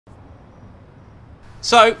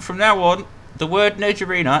So, from now on, the word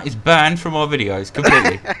Negerina is banned from our videos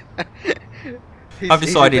completely. I've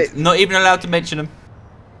decided not even allowed to mention them.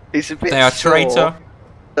 He's a bit They are traitor.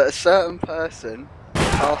 That a certain person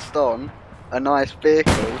passed on a nice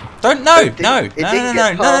vehicle. Don't no.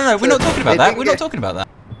 We're not talking about that. We're not talking about that.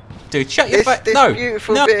 Dude, shut your face. This No.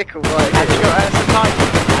 beautiful No. vehicle right here.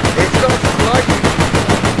 It's got a supply.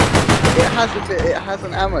 It has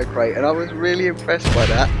an ammo crate, and I was really impressed by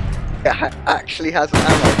that. It actually has an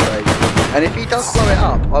ammo crate, and if he does blow it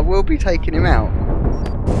up, I will be taking him out.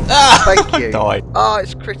 Ah, Thank you. Died. Oh,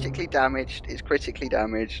 it's critically damaged. It's critically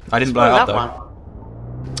damaged. I didn't blow it up though.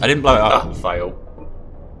 I didn't blow it up. Fail.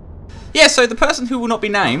 Yeah, so the person who will not be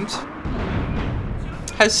named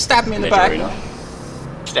has stabbed me in the back.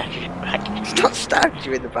 Stabbed you in the back. It's not stabbed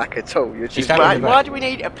you in the back at all. You're just Why do we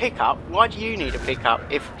need a pickup? Why do you need a pickup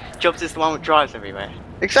if Jobs is the one that drives everywhere?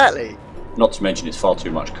 Exactly. Not to mention it's far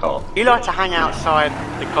too much car. You like to hang outside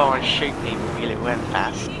the car and shoot people with your little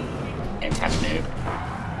M-Pass. M-Pass noob.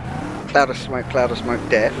 Cloud of smoke,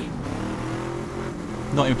 death.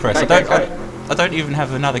 Not impressed. Okay, I don't even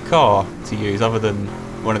have another car to use other than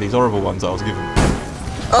one of these horrible ones I was given.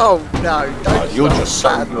 Oh no! Don't you're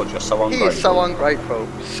stop just so ungrateful. He is so ungrateful.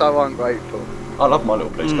 So ungrateful. I love my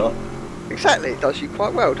little police car. Exactly. It does you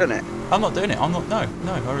quite well, doesn't it? I'm not doing it. I'm not. No.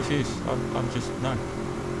 I refuse. I'm just no.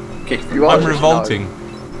 I'm revolting.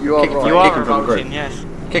 No. You are right. You are revolting, yes.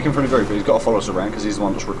 Kick him from the group, but he's got to follow us around because he's the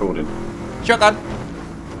one that's recording. Shotgun.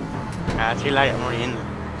 Too late. I'm already in there.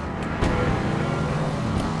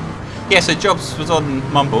 Yeah, so Jobs was on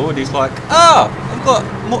Mumble and he's like, I've got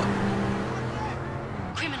more.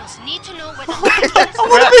 Criminals need to know where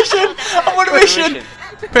I'm on a mission!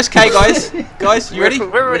 Press K, guys. Guys, you ready?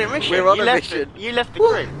 We're on a mission. We're on a mission. You left the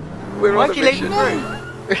group. Why'd you leave the group?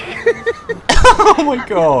 Oh my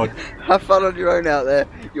god. Have fun on your own out there,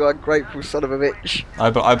 you ungrateful son of a bitch.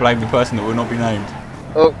 I blame the person that will not be named.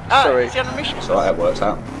 Oh, sorry. He's on a mission. So that works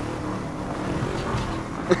out.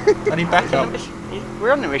 I need backup.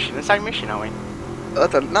 We're on the mission, the same mission, are we? I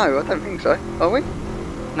don't know, I don't think so. Are we?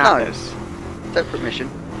 No. Separate mission.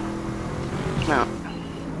 No.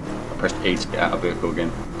 I pressed E to get out of the vehicle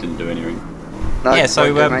again. Didn't do anything. No, Yeah,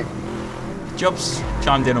 so mate. Jobs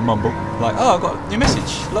chimed in on Mumble, like, I got a new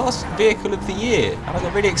message, last vehicle of the year. And I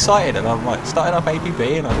got really excited and I'm like, started up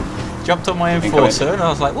APB and I jumped on my Enforcer and I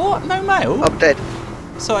was like, what? No mail? I'm dead.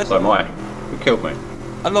 So am I. Who killed me?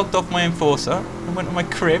 I logged off my Enforcer and went to my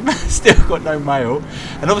crib, still got no mail.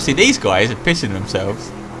 And obviously these guys are pissing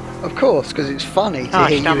themselves. Of course, because it's funny to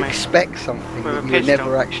hear you expect something that you're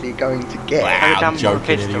never actually going to get. Wow, I'm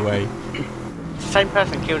joking anyway. The same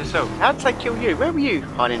person killed us all. How did they kill you? Where were you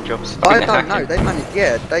hiding, Jobs? I don't know, they managed,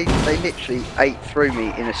 yeah, they literally ate through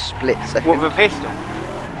me in a split second. What, with a pistol?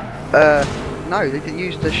 No, they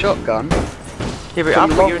used the shotgun Yeah, but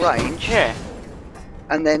from long range. Yeah.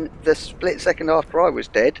 And then the split second after I was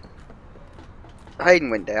dead, Hayden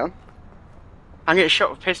went down. I'm getting shot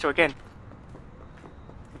with a pistol again.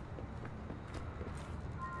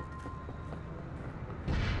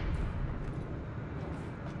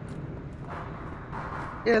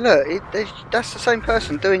 Yeah, look, that's the same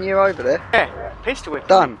person doing you over there. Yeah, pistol whipping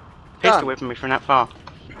Done. me. Pistol whipping me from that far.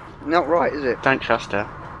 Not right, is it? Don't trust her.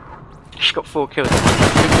 She's got 4 kills.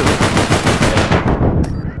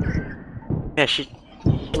 Yeah, she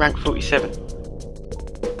rank 47.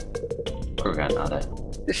 Quick out now, there.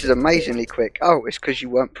 This is amazingly quick. Oh, it's because you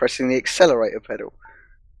weren't pressing the accelerator pedal.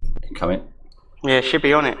 Come in. Yeah, should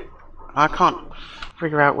be on it. I can't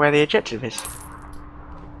figure out where the objective is.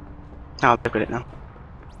 Oh, I've got it now.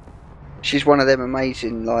 She's one of them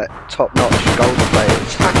amazing, like, top-notch gold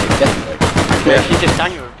players. Definitely. Yeah, she just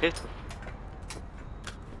sang you with a pistol.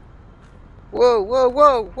 Whoa, whoa,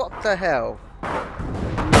 whoa! What the hell?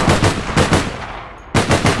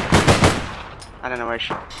 I don't know where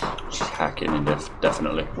she... She's hacking in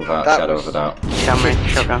definitely, without That a shadow was- of a doubt. Down me,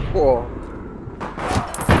 shotgun. Whoa.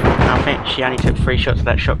 I think she only took 3 shots of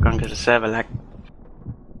that shotgun because of server lag.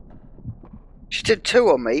 She did 2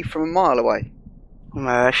 on me from a mile away. No,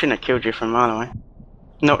 I shouldn't have killed you from a mile away.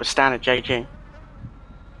 Not a standard JG.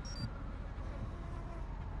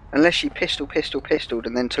 Unless she pistoled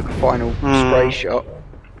and then took a final spray shot.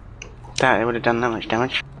 That, it would have done that much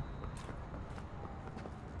damage.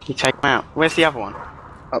 You take him out. Where's the other one?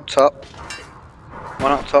 Up top.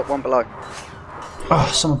 One up top, one below. Oh,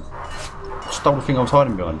 someone stole the thing I was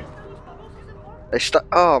hiding behind. They stuck.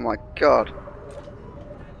 Oh my god.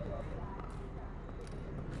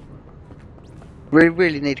 We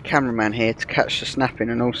really need a cameraman here to catch the snapping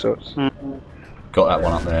and all sorts. Got that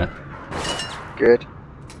one up there. Good.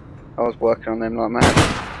 I was working on them like mad.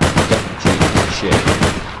 Definitely shit.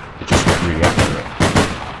 It's just really accurate.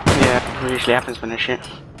 What usually happens when there's shit.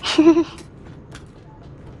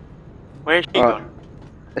 Where's she Alright. gone?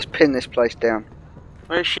 Let's pin this place down.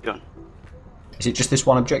 Where's she gone? Is it just this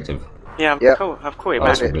one objective? Yeah, Yep. I've caught it Oh,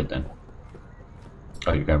 that's back. all good then.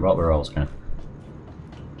 Oh, you're going right where I was going.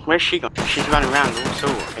 Where's she gone? She's running around all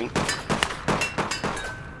sort, I think.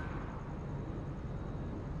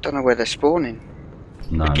 Don't know where they're spawning.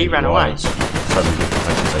 No, He ran you're away. right. It's hasn't been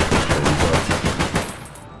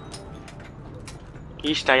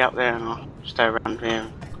You stay up there and I'll stay around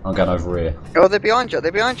here. I'm going over here. Oh, they're behind you.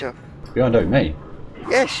 They're behind you. Behind who, me?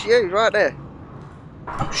 Yes, you, right there.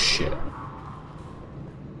 Oh shit.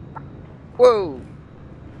 Whoa.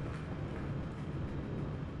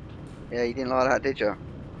 Yeah, you didn't like that, did you?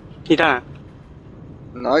 You don't?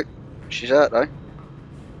 No. She's hurt though.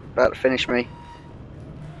 About to finish me.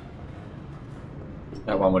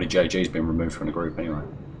 That one with the JG's been removed from the group anyway.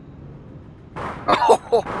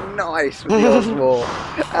 Oh, nice with the Osmore.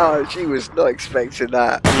 Oh, she was not expecting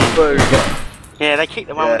that. Boom. Yeah, they kicked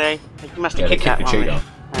the one Yeah. where they must Yeah, have they kicked that kicked the one.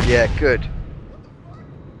 cheater. Yeah, good.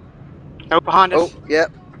 Oh, behind us. Oh,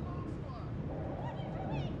 yep.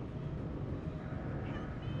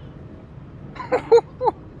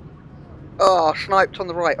 Oh, sniped on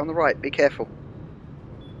the right, be careful.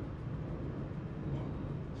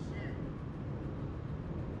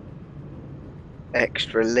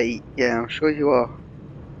 Extra elite, yeah, I'm sure you are.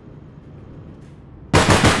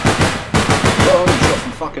 Oh, you shot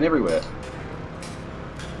from fucking everywhere.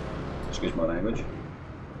 Excuse my language.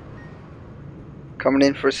 Coming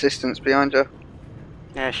in for assistance behind you.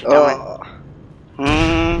 Yeah, she died.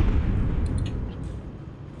 Oh,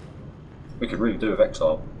 We could really do with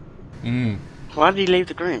Exile. Why did he leave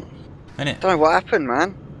the group? Innit? don't know what happened,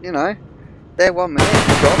 man. You know, they're 1 minute,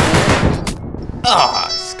 we've got 1 minute. Ah,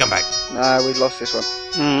 scumbag. No, we lost this one.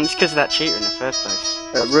 It's because of that cheater in the first place.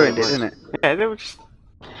 That ruined it, didn't it? Yeah, they were just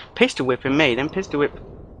pistol whipping me, then pistol whip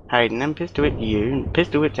Hayden, then pistol whipped you, and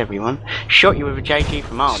pistol whipped everyone. Shot you with a JG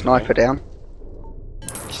from miles away. Sniper down.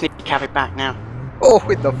 Just need to have it back now. Oh,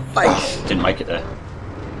 with the face. Didn't make it there.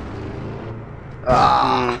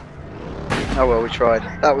 Ah. Oh well, we tried.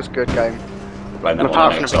 That was a good game. Blame that Apart one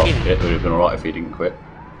on from the Exile. beginning. It would have been alright if he didn't quit.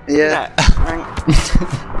 Yeah.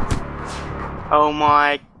 Oh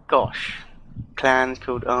my gosh. Clan's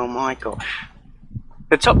called Oh my gosh.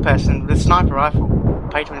 The top person, the sniper rifle,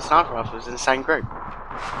 paid to win the sniper rifle was in the same group.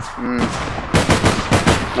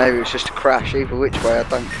 Maybe it was just a crash. Either which way, I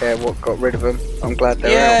don't care what got rid of them. I'm glad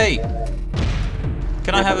they're Yay!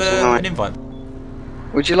 Can I have an invite?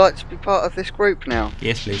 out. Would you like to be part of this group now?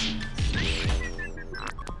 Yes, please.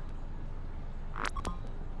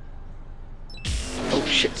 Oh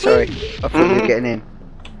shit, sorry. I thought you were getting in.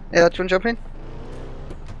 Yeah, do you want to jump in?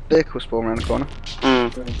 Vehicle spawn around the corner.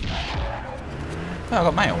 Oh, I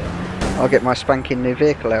got mail. I'll get my spanking new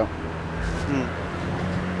vehicle out.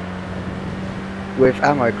 With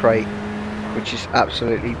ammo crate, which is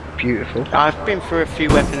absolutely beautiful. I've been through a few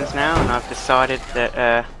weapons now and I've decided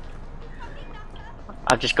that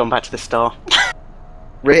I've just gone back to the star.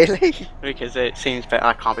 Really? Because it seems that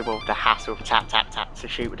I can't be bothered to hassle tap to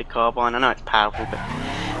shoot with the carbine. I know it's powerful, but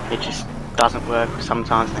it just doesn't work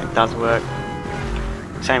sometimes, and it does work.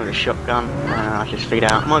 Same with the shotgun. I just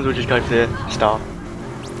figured out, might as well just go for the star.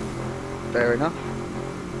 Fair enough.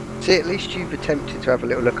 See, at least you've attempted to have a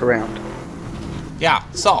little look around. Yeah,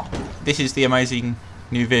 so this is the amazing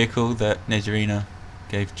new vehicle that Nezarina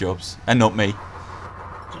gave Jobs, and not me.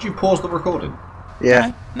 Did you pause the recording?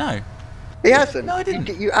 Yeah. No, He hasn't. No, I didn't.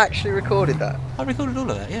 You actually recorded that. I recorded all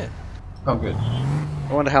of that. Yeah. Oh, good.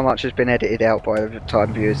 I wonder how much has been edited out by the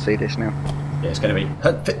time viewers see this now. Yeah, it's going to be.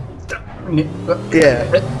 Yeah.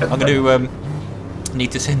 I'm going to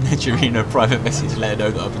need to send Nezarina a private message, let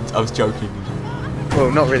her know that I was joking.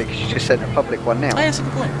 Well, not really, because you just sent a public one now. Oh, yeah, that's a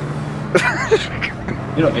good point.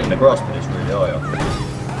 You're not getting the grasp of this, really, are you?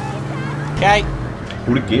 Okay.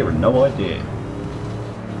 All the gear and no idea.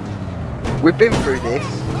 We've been through this.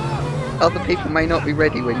 Other people may not be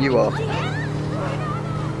ready when you are.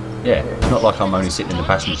 Yeah, it's not like I'm only sitting in the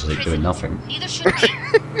passenger seat doing nothing.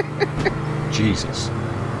 Jesus.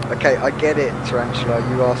 Okay, I get it, Tarantula.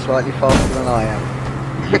 You are slightly faster than I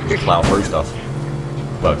am. You can just plough through stuff.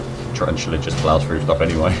 Well, Tarantula just ploughs through stuff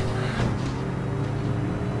anyway.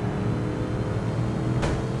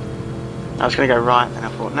 I was going to go right, and I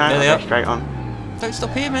thought, no, There they I'll are. go straight on. Don't stop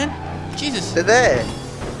here, man. Jesus. They're there.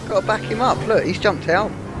 Gotta back him up. Look, he's jumped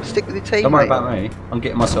out. Stick with your team, Don't worry mate. about me. I'm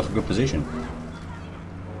getting myself a good position.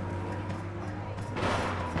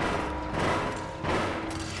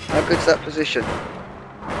 How good's that position?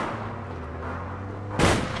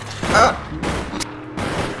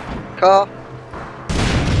 Car.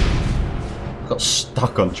 got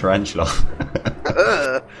stuck on tarantula.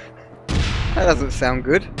 That doesn't sound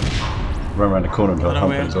good. Run around the corner and got a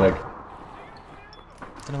hump in his leg.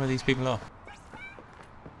 Don't know where these people are.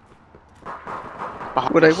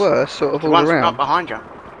 Well, they were sort of all One's around. up behind you.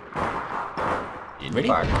 In Really?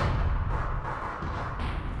 fact.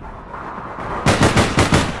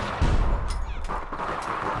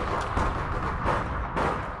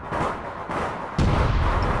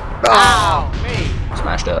 Oh, Me!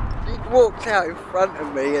 Smashed it. he walked out in front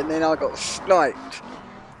of me and then I got sniped.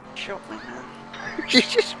 Shot me, man. You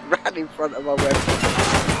just ran in front of my weapon.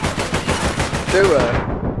 Do her.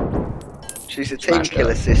 She's a team Smashed killer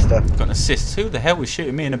her. sister. Got an assist. Who the hell was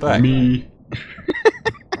shooting me in the back? Me.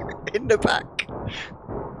 In the back.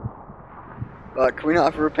 Right, can we not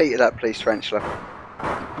have a repeat of that, please, Tarantula?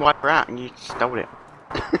 Wipe her out and you stole it.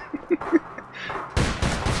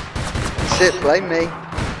 Sit, blame me.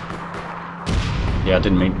 Yeah, I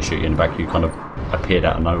didn't mean to shoot you in the back. You kind of appeared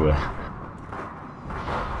out of nowhere.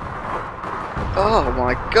 Oh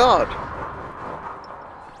my god.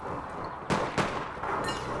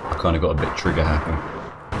 I kind of got a bit trigger happy.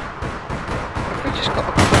 We just got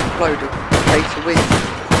a quick load of pay to win.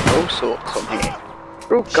 All sorts on here.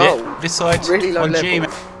 We're all gold. Shit, this side. Really low on level. G, man.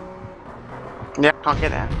 Yeah, can't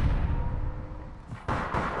get there.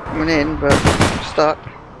 Coming in, but stuck.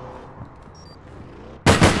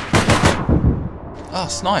 Oh,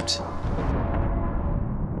 sniped.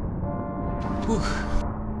 Whew.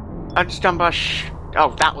 I just done by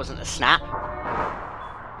oh, that wasn't a snap.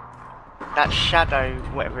 That shadow,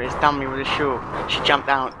 whatever it is, done me with a short. She jumped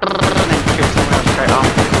out and then killed someone else straight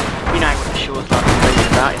after. You know what the short's like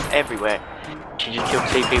I'm about, it's everywhere. She just killed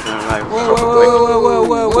 2 people in a row. Whoa, whoa, whoa,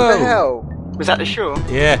 whoa, What the whoa. hell? Was that the shore?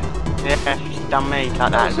 Yeah. Yeah, she's done me like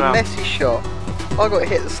That that was as a well. messy shot. I got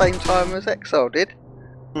hit at the same time as Exile did.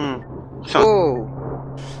 So, Whoa.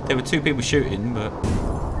 There were 2 people shooting, but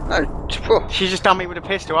No. Whoa. she just done me with a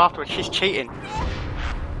pistol afterwards. She's cheating.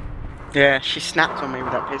 Yeah, she snapped on me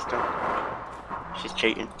with that pistol. She's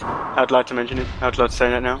cheating. I'd like to mention it. I'd like to say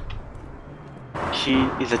that now. She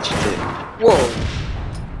is a cheater. Whoa.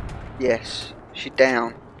 Yes. She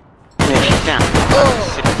down. Yeah, she's down.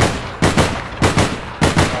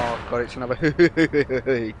 Oh god, it's another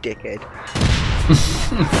dickhead.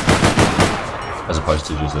 As opposed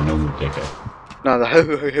to just a normal dickhead. No, the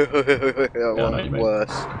that Yeah, I know what you one's mean.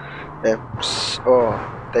 worse.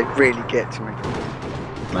 They really get to me.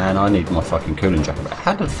 Man, I need my fucking cooling jacket back.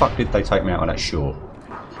 How the fuck did they take me out on that shore?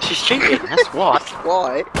 She's cheating, that's what.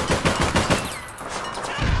 Why?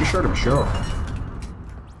 You sure to be sure.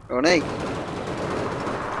 On E.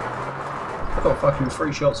 I got fucking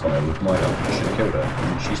 3 shots on her with my help. I should have killed her.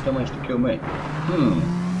 And she still managed to kill me.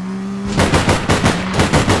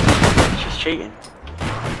 She's cheating.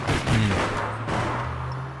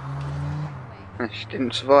 She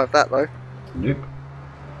didn't survive that though. Nope.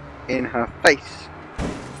 In her face.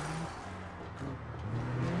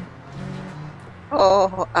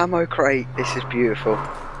 Oh, ammo crate. This is beautiful.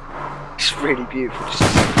 It's really beautiful. Just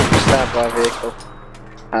stand by a vehicle.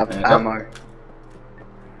 Have Yeah. ammo.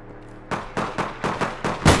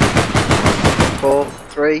 4,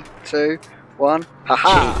 3, 2, 1.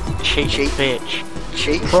 Haha! Cheat, bitch.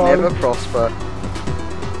 Cheats Pro. never prosper.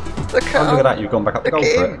 Look at, Oh, look at that. You've gone back up the Look gold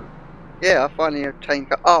at for it. him. Yeah, I finally obtained.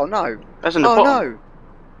 Oh no! That's in the Oh bottom. no!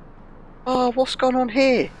 Oh, what's gone on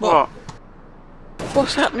here? What?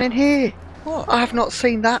 What's happening here? what? I have not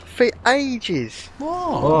seen that for ages. What?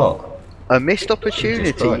 Oh. A missed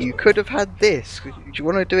opportunity. Christ. You could have had this. Do you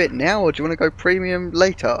want to do it now or do you want to go premium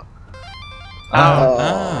later?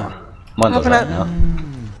 Ah. Mine does Haven't that had-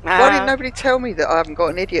 now. Why didn't nobody tell me that I haven't got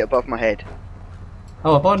an idiot above my head?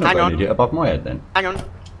 Oh, have I not Hang got on. an idiot above my head then? Hang on.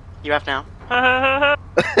 You have now.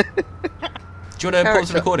 Do you want to pause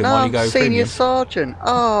the recording while you go Senior premium? Sergeant.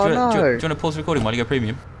 Oh Do you no. want to pause the recording while you go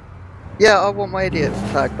premium? Yeah, I want my idiot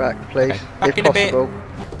tag back, please, Okay. Back if in a bit. possible.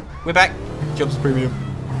 We're back. Jobs premium.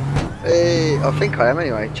 I think I am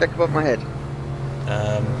anyway. Check above my head.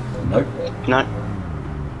 Nope. No.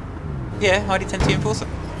 Yeah, ID10T Enforcer.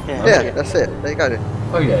 Yeah, that's it. There you go. Then.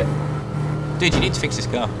 Oh yeah. Dude, you need to fix this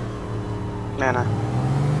car. No.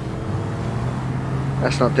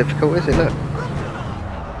 That's not difficult, is it? Look.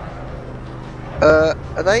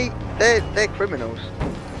 Are they? They're criminals.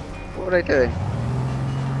 What are they doing?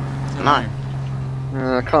 No.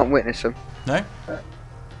 I can't witness them. No?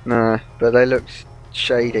 No, but they look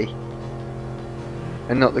shady.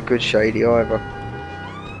 And not the good shady either.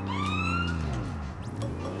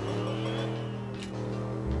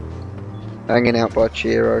 Hanging out by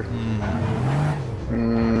Chiro.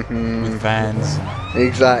 With vans.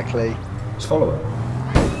 Exactly. Let's follow her.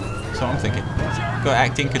 That's what I'm thinking. Got to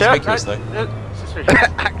act inconspicuous though.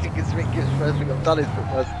 Acting conspicuous. First thing I've done is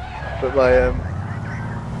put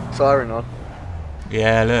my siren on.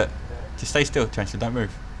 Yeah, look. Just stay still, Chancellor. Don't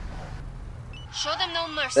move. Show them no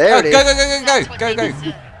mercy. There it is. Go! That's what Go! they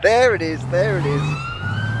deserve. There it is. There it is.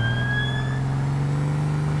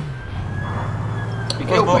 You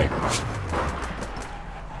killed me.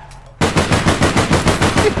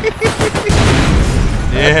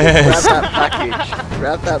 Yes. Grab that package.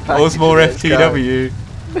 Grab that package. Osmore and let's go. FTW.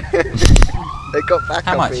 They got back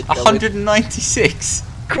How up much? in. 196.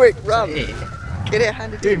 Quick, run. Get it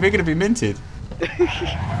handed Dude, in. we're gonna be minted.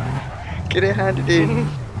 Get it handed in.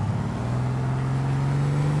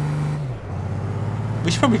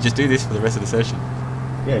 We should probably just do this for the rest of the session.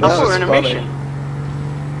 Yeah, I thought we were in a funny.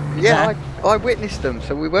 mission. Yeah, I witnessed them,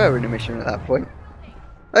 so we were in a mission at that point.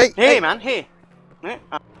 Hey, Here, hey. man, here. No,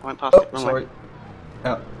 I went past Oh, it. Wrong sorry. way.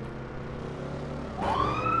 Out.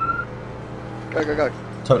 Go.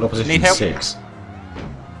 Total opposition Need help? 6.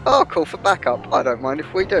 Oh, call for backup. I don't mind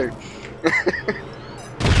if we do.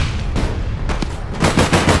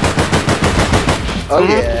 Oh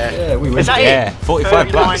yeah. Yeah, we win. Is that Yeah, it?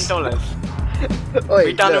 45 bucks. $39. Oi,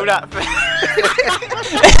 We done all look. that.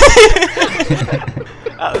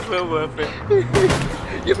 That was well worth it.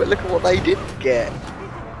 Yeah, but look at what they didn't get.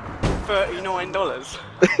 $39.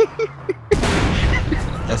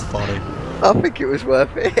 That's funny. I think it was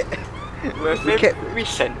worth it. Worth We kept- every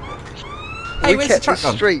cent. Hey, We where's the kept truck the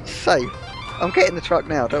gone? streets safe. I'm getting the truck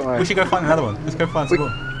now, don't worry. We should go find another one. Let's go find some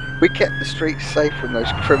more. We kept the streets safe from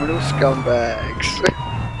those criminal scumbags.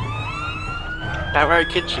 That road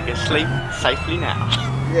kid should get sleep safely now.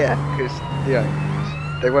 Yeah, because, you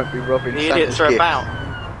know, they won't be robbing The idiots Santa's are gifts. about.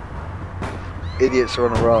 Idiots are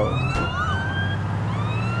on a roll.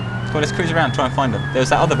 Come on, let's cruise around and try and find them. There was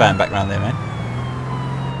that other van back round there, man.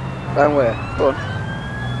 Down where? Go on.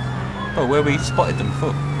 Oh, where we spotted them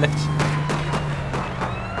before. Left.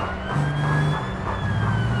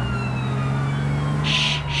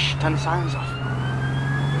 Shh, turn the sirens off.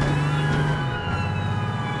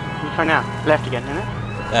 Which way now? Left again, isn't it?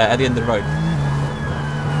 At the end of the road.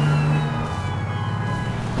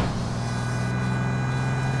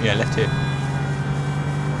 Yeah, left here.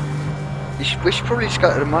 We should probably just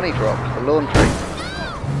go to the money drop, the laundry.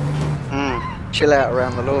 Hmm. Chill out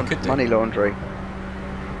around the Could do. money laundry.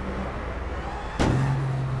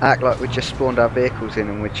 Act like we just spawned our vehicles in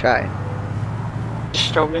and we're chatting. Just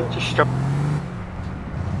strolling.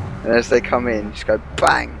 And as they come in, just go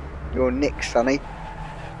bang! You're Nick, sonny.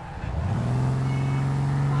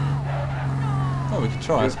 Oh, we could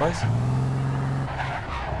try, I suppose.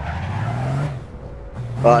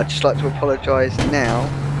 But I'd just like to apologise now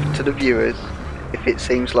to the viewers if it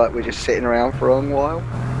seems like we're just sitting around for a long while,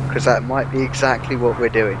 because that might be exactly what we're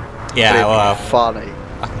doing. Yeah, But it'd be well, funny.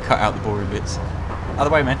 I can cut out the boring bits.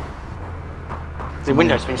 Other way, man. The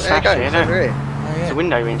window's been There you smashed go, here, it's isn't over it? here. Oh, There's yeah. a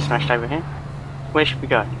window being smashed over here. Where should we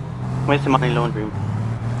go? Where's the money laundry room?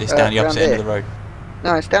 It's down the round opposite end of here. the road.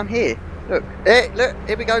 No, it's down here. Look, here, look,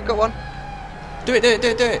 here we go, got one. Do it.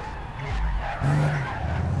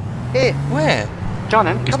 Here, Where? John,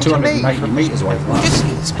 It's Come to me. 280 metres away from us.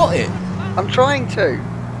 Just spot it. I'm trying to.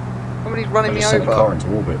 Somebody's running I me just sent the car over. into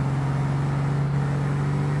orbit.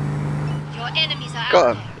 Your enemies are Got out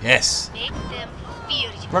 'em. there. Yes. Make them fear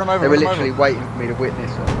you. Run them over. They were run 'em literally over. waiting for me to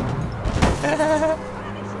witness it.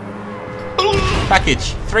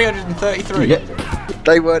 Package 333. Yeah.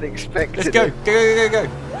 They weren't expecting Let's go. it Go.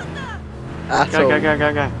 at go, all. go, go,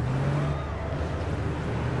 go, go.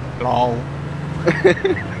 Lol.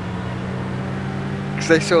 Because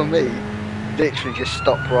they saw me literally just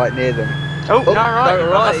stop right near them. Oh, no, right. no,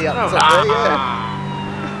 right, that's- yeah, oh, top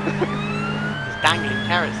there, Just dangling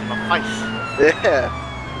carrots in my face. Yeah.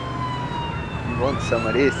 You want some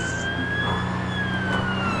of this?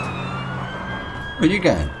 Where are you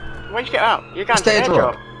going? Where'd you get out? You're going It's to the the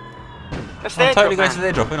airdrop. That's the I'm airdrop, totally going man. to the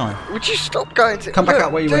airdrop, ain't I? Would you stop going to... Come back Look,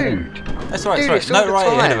 out where you went in. dude, That's right. Dude, That's it's right. all No, the right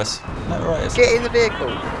ahead time. of us. No, right. It's... Get in the vehicle.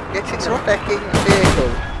 Get in the fucking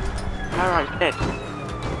vehicle. Alright, dead.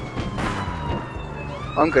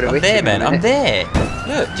 I'm gonna I'm hit there, him in a man. I'm minute.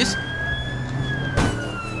 there. Look, just.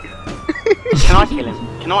 Can I kill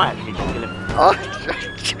him? Can I actually just kill him? Oh,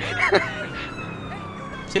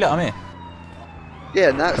 See, look, I'm here.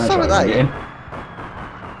 yeah, no, Can I so try are and get they. in?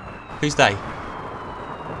 Who's they?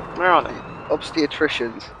 Where are they?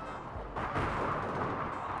 Obstetricians.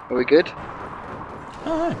 Are we good?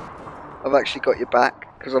 Oh, no. I've actually got your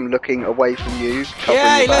back because I'm looking away from you. Covering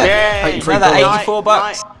Yay, your look. back. Yay! Another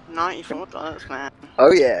 $84. $94, man.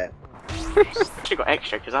 Oh yeah. Actually got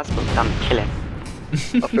extra because that's what I've done to kill him.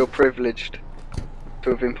 I feel privileged to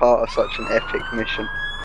have been part of such an epic mission.